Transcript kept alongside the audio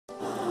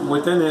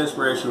within the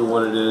inspiration of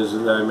what it is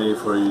that I made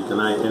for you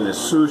tonight in the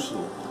sushi.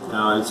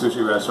 Now, in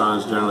sushi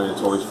restaurants, generally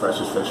it's always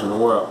freshest fish in the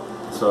world.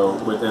 So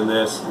within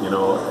this, you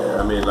know,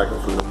 I made like a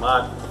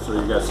furumaki. So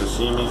you got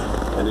sashimi,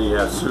 and then you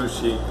have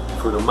sushi,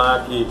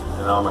 furumaki,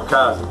 and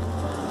amakaze.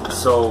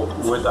 So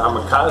with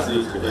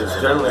amakaze,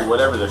 it's generally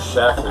whatever the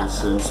chef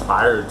is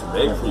inspired to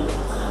make for you.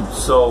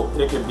 So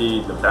it could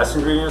be the best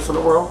ingredients in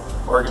the world,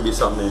 or it could be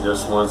something he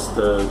just wants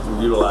to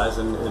utilize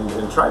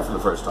and try for the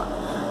first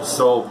time.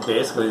 So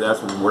basically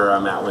that's where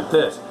I'm at with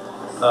this.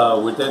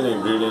 Within the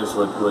ingredients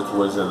which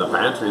was in the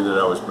pantry that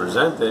I was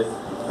presented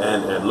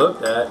and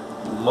looked at,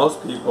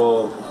 most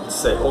people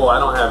say, oh, I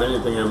don't have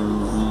anything in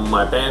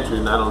my pantry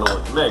and I don't know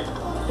what to make.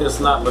 It's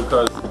not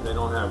because they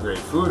don't have great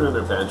food in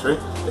their pantry,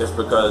 it's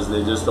because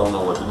they just don't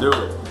know what to do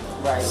with it.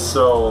 Right.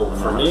 So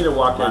for me to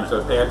walk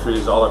into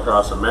pantries all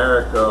across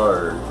America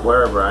or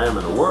wherever I am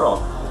in the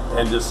world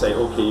and just say,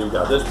 okay, you've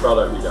got this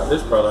product, you got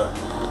this product,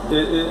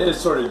 it's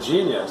sort of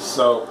genius.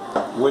 So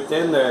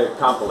within the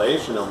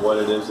compilation of what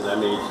it is that I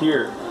made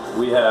here,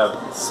 we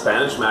have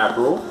Spanish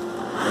mackerel,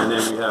 and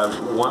then we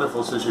have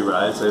wonderful sushi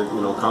rice that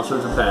comes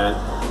from Japan.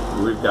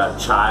 We've got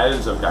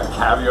chives. I've got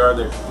caviar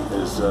that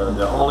is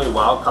the only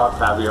wild-caught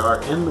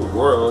caviar in the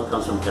world. It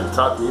comes from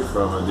Kentucky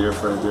from a good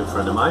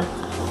friend of mine.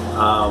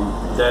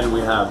 Then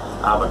we have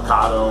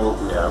avocado.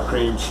 We have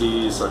cream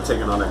cheese. So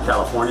taking on a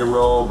California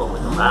roll, but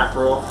with the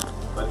mackerel.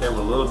 But then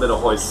with a little bit of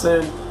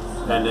hoisin,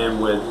 and then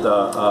with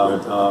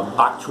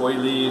bok choy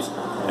leaves,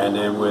 and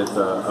then with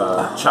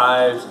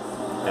chives,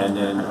 and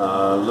then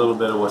a little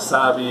bit of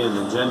wasabi and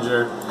the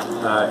ginger,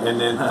 and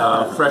then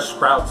fresh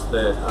sprouts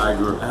that I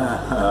grew.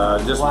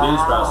 Just bean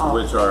sprouts,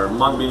 which are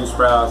mung bean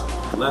sprouts,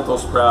 lentil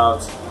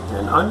sprouts,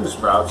 and onion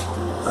sprouts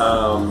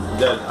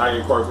that I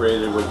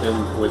incorporated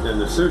within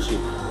the sushi,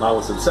 along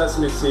with some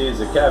sesame seeds,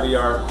 the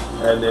caviar,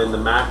 and then the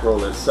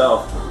mackerel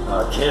itself,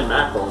 canned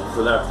mackerel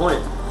for that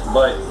point.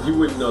 But you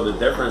wouldn't know the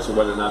difference of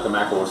whether or not the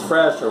mackerel was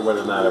fresh or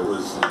whether or not it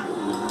was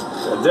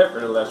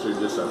different unless you're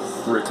just a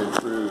freaking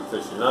true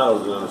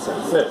aficionado that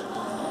understand fish.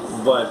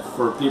 But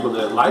for people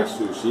that like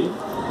sushi,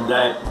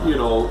 that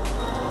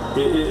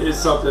it's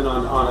something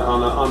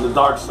on the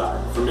dark side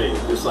for me.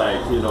 It's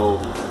like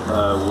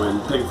when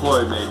Pink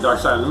Floyd made Dark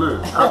Side of the Moon.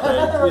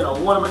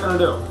 Okay, what am I gonna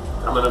do?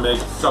 I'm gonna make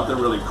something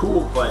really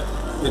cool, but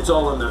it's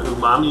all in the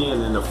umami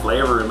and in the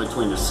flavor in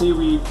between the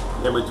seaweed,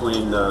 in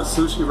between the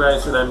sushi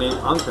rice that I made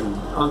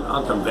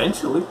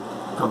unconventionally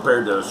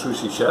compared to a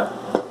sushi chef.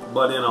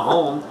 But in a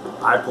home,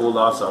 I pulled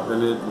off something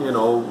that,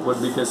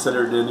 would be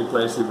considered any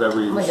place you've ever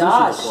eaten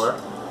sushi before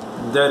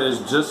that is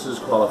just as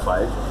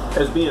qualified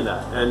as being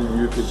that. And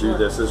you could do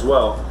this as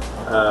well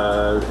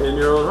in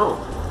your own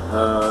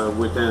home.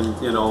 Within,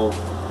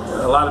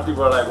 a lot of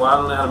people are like, well, I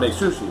don't know how to make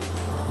sushi.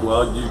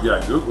 Well, you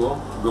got Google,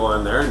 go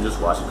in there and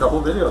just watch a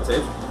couple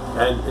videotapes.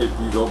 And if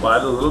you go buy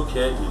the little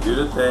kit, you do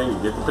the thing, you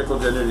get the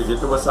pickled ginger, you get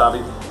the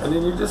wasabi, and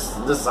then you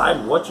just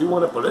decide what you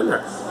want to put in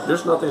there.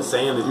 There's nothing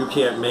saying that you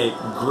can't make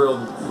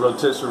grilled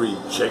rotisserie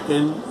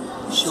chicken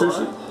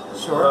sushi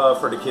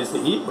for the kids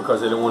to eat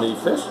because they don't want to eat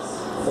fish.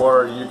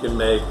 Or you can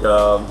make,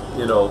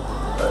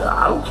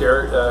 I don't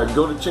care,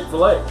 go to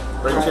Chick-fil-A,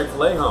 bring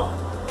Chick-fil-A home.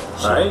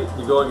 All right,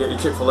 you go and get your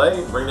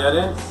Chick-fil-A, bring that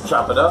in,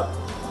 chop it up,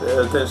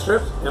 10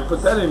 strips, and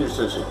put that in your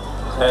sushi.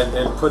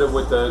 And put it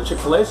with the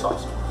Chick-fil-A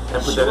sauce.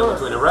 And put that in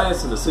between the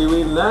rice and the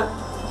seaweed and that.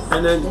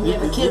 And then you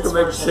can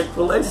make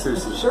Chick-fil-A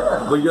sushi. Sure.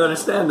 But you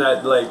understand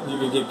that, like, you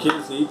can get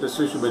kids to eat the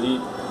sushi, but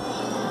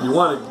you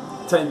want to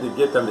tend to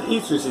get them to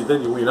eat sushi,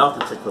 then you wean off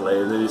the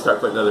Chick-fil-A, and then you start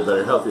putting other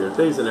better, healthier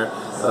things in there,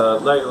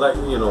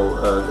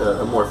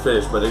 more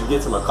fish, but it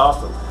gets them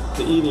accustomed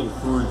to eating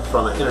food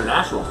from an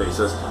international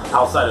basis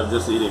outside of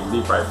just eating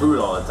deep fried food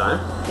all the time.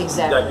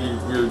 Exactly.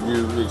 That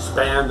you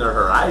expand their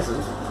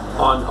horizons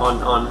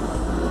on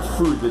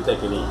food that they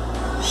can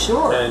eat.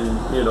 Sure. And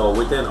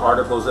within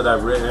articles that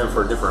I've written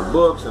for different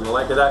books and the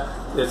like of that,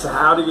 it's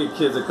how to get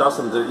kids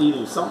accustomed to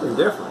eating something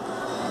different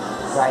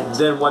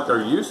than what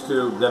they're used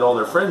to, that all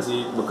their friends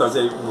eat, because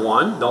they,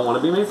 one, don't want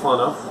to be made fun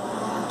of,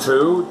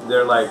 two,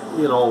 they're like,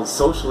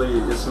 socially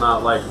it's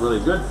not like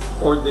really good,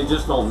 or they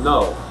just don't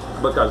know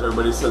because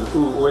everybody says,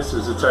 ooh,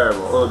 oysters are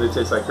terrible, oh, they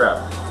taste like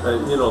crap,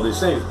 these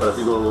things. But if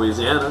you go to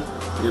Louisiana,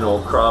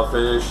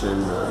 crawfish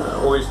and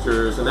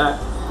oysters and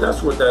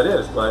that's what that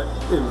is. But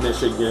in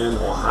Michigan,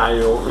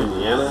 Ohio,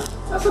 Indiana,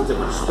 that's a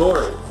different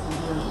story,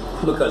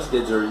 because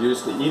kids are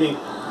used to eating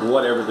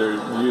whatever they're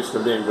used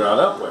to being brought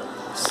up with.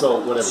 So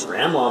whatever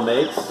grandma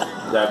makes,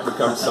 that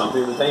becomes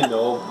something that they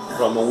know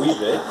from a wee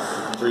bit,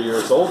 3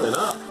 years old and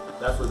up.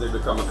 That's what they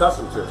become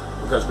accustomed to,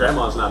 because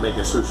grandma's not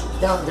making sushi.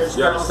 No,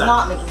 grandma's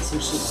not making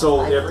sushi.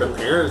 So if the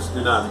parents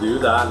do not do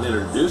that and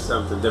introduce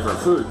them to different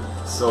food,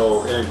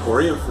 so in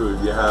Korean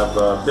food you have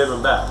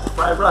bibimbap,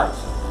 fried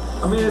rice.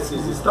 I mean, it's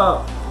easy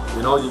stuff.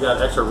 You got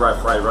extra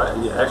fried rice,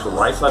 extra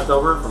rice left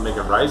over from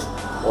making rice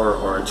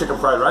or a chicken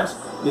fried rice.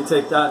 You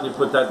take that and you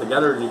put that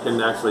together, and you can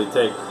actually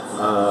take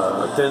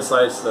thin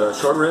sliced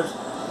short ribs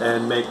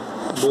and make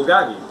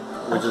bulgogi,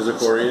 which is a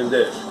Korean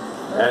dish.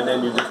 And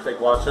then you just take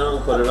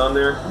wachang, put it on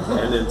there,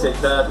 and then take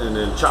that and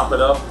then chop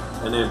it up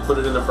and then put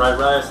it in the fried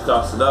rice,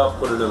 toss it up,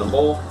 put it in a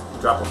bowl,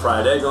 drop a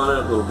fried egg on it,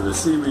 a little bit of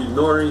seaweed,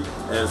 nori,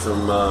 and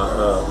some,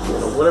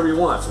 whatever you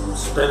want, some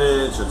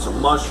spinach and some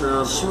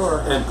mushrooms,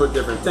 Sure. and put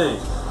different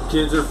things.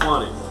 Kids are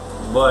funny,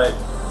 but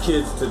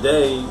kids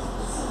today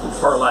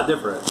are a lot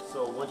different.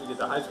 So once you get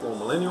to high school,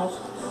 millennials,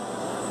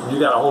 you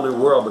got a whole new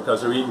world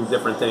because they're eating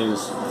different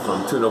things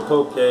from tuna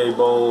poke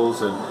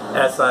bowls and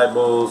acai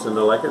bowls, and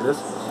they're like, this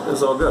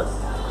is all good.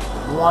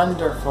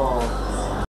 Wonderful.